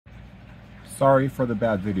Sorry for the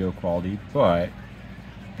bad video quality, but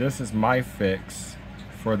this is my fix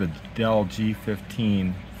for the Dell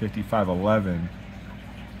G15 5511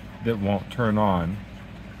 that won't turn on.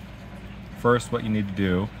 First, what you need to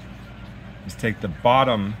do is take the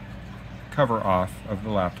bottom cover off of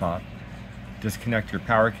the laptop, disconnect your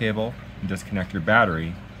power cable, and disconnect your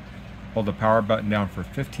battery. Hold the power button down for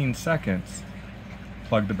 15 seconds,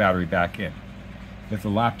 plug the battery back in. If the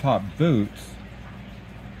laptop boots,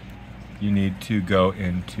 you need to go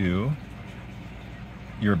into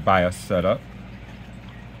your BIOS setup.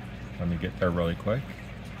 Let me get there really quick.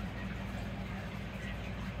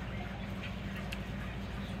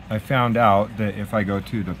 I found out that if I go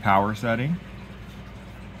to the power setting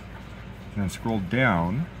and then scroll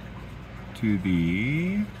down to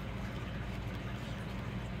the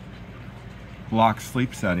block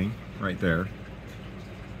sleep setting right there,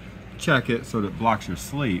 check it so that it blocks your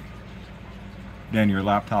sleep, then your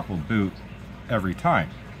laptop will boot every time.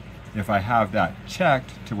 If I have that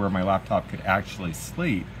checked to where my laptop could actually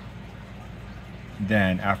sleep,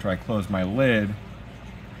 then after I close my lid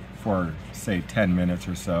for say 10 minutes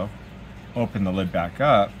or so, open the lid back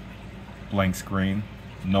up, blank screen,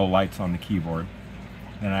 no lights on the keyboard,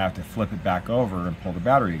 then I have to flip it back over and pull the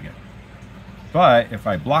battery again. But if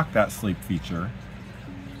I block that sleep feature,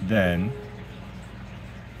 then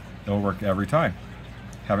it'll work every time.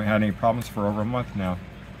 Haven't had any problems for over a month now.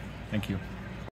 Thank you.